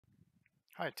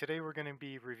Hi, today we're going to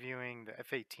be reviewing the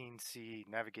F-18C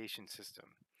navigation system.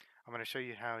 I'm going to show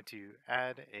you how to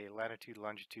add a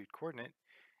latitude-longitude coordinate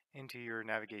into your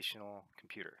navigational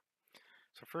computer.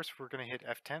 So first we're going to hit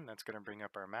F10, that's going to bring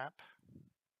up our map.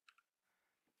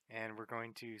 And we're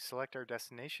going to select our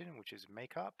destination, which is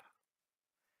Makeup.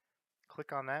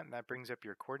 Click on that and that brings up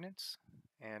your coordinates.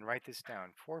 And write this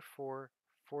down,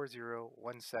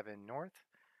 444017 north,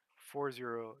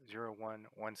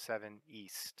 400117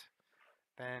 east.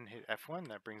 Then hit F1,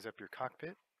 that brings up your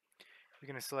cockpit. You're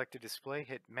going to select a display,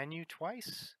 hit menu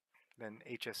twice, then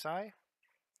HSI,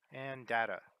 and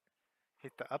data.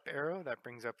 Hit the up arrow, that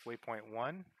brings up waypoint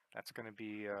 1. That's going to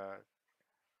be our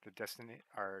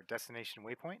destination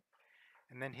waypoint.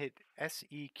 And then hit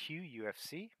SEQ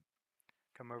UFC.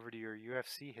 Come over to your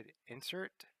UFC, hit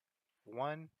insert,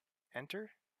 1,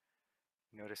 enter.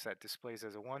 Notice that displays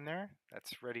as a 1 there.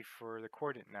 That's ready for the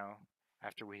coordinate now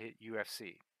after we hit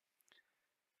UFC.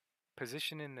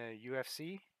 Position in the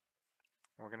UFC.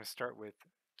 We're going to start with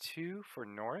 2 for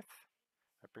north.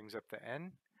 That brings up the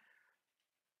N.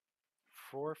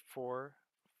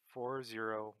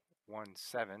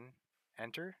 444017.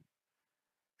 Enter.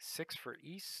 6 for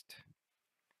east.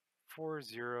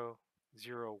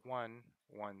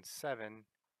 400117.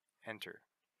 Enter.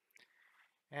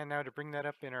 And now to bring that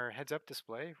up in our heads up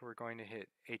display, we're going to hit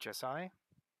HSI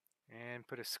and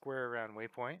put a square around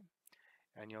waypoint.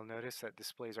 And you'll notice that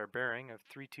displays our bearing of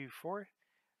 324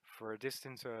 for a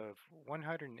distance of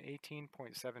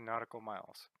 118.7 nautical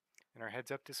miles. In our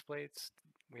heads up display,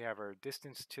 we have our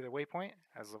distance to the waypoint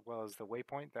as well as the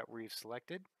waypoint that we've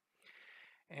selected.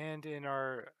 And in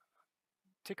our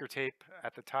ticker tape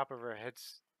at the top of our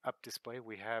heads up display,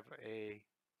 we have a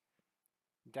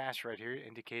dash right here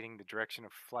indicating the direction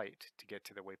of flight to get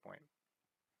to the waypoint.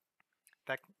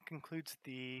 That concludes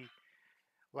the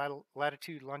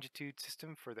latitude-longitude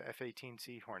system for the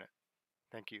F-18C Hornet.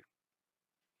 Thank you.